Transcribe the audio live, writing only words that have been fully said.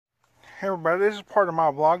Hey everybody, this is part of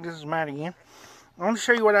my vlog. This is Matt again. I want to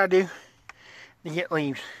show you what I do to get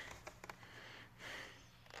leaves.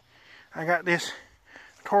 I got this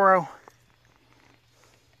Toro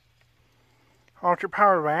Ultra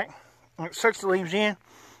Blower Vac. And it sucks the leaves in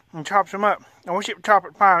and chops them up. I wish it would chop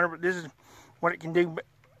it finer, but this is what it can do.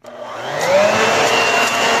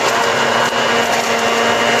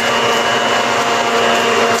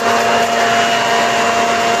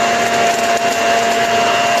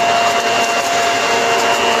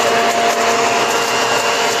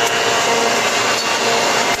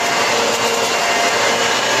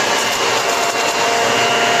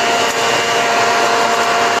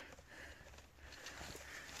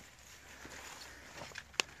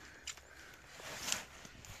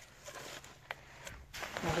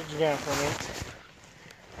 I'll put you down for a minute.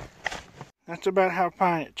 That's about how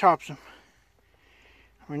fine it chops them.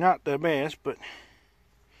 I mean, not the best, but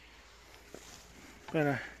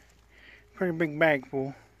a pretty big bag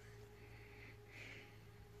full.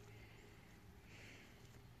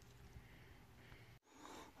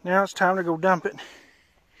 Now it's time to go dump it.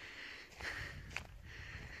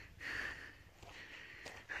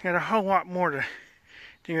 Got a whole lot more to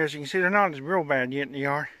do. As you can see, they're not as real bad yet in the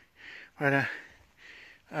yard, but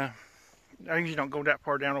I usually don't go that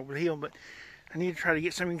far down over the hill, but I need to try to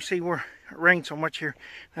get some. You can see where it rained so much here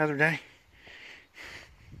the other day.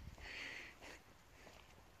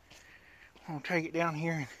 I'm gonna take it down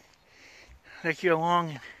here and take you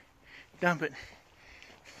along and dump it.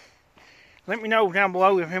 Let me know down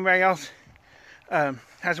below if anybody else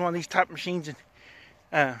has one of these type machines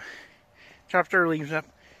and chops their leaves up.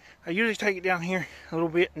 I usually take it down here a little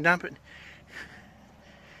bit and dump it.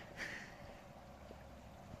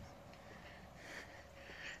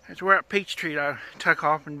 That's where that peach tree I took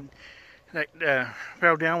off and that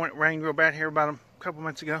fell down when it rained real bad here about a couple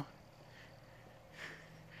months ago.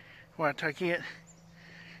 Where I took it.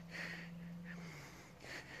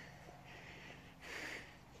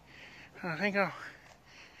 I think I'll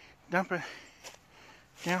dump it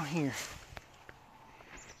down here.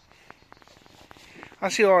 I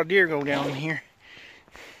see a lot of deer go down in here.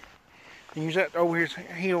 And use that over here's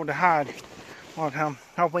hill to hide all the time.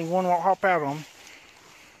 Hopefully one won't hop out on me.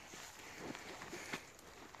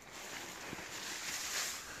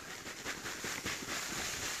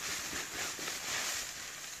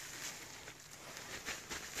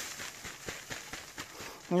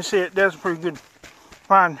 You see it does pretty good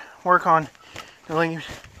fine work on the leaves.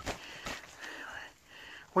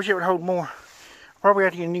 Wish it would hold more. Probably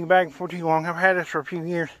have to get a new bag before too long. I've had this for a few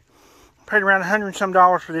years. I paid around $100 and some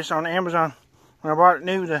for this on Amazon when I bought it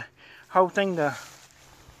new. The whole thing, the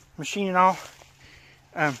machine and all.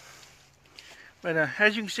 But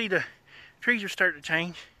as you can see, the trees are starting to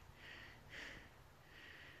change.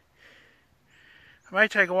 I may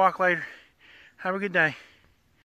take a walk later. Have a good day.